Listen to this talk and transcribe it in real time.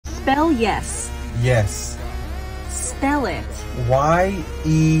Spell yes. Yes. Spell it.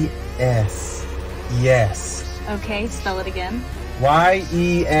 Y-E-S. Yes. Okay, spell it again.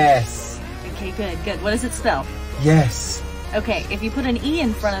 Y-E-S. Okay, good, good. What does it spell? Yes. Okay, if you put an E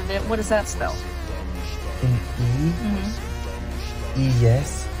in front of it, what does that spell? An E?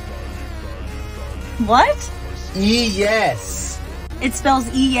 E-yes. What? E-yes. It spells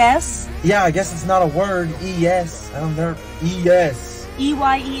E-S? Yeah, I guess it's not a word. E-yes. I don't know. E-yes.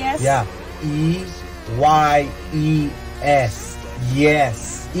 E-Y-E-S? Yeah. E-Y-E-S.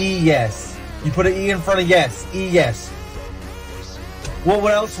 Yes. E-yes. You put an E in front of yes. E-yes.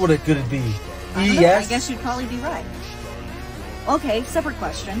 What else could it be? E-yes? I guess you'd probably be right. Okay, separate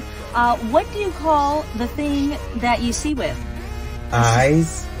question. What do you call the thing that you see with?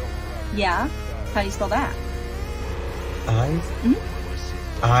 Eyes. Yeah? How do you spell that? Eyes? Mm-hmm.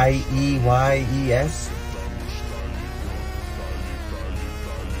 I-E-Y-E-S.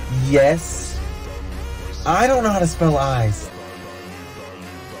 Yes. I don't know how to spell eyes.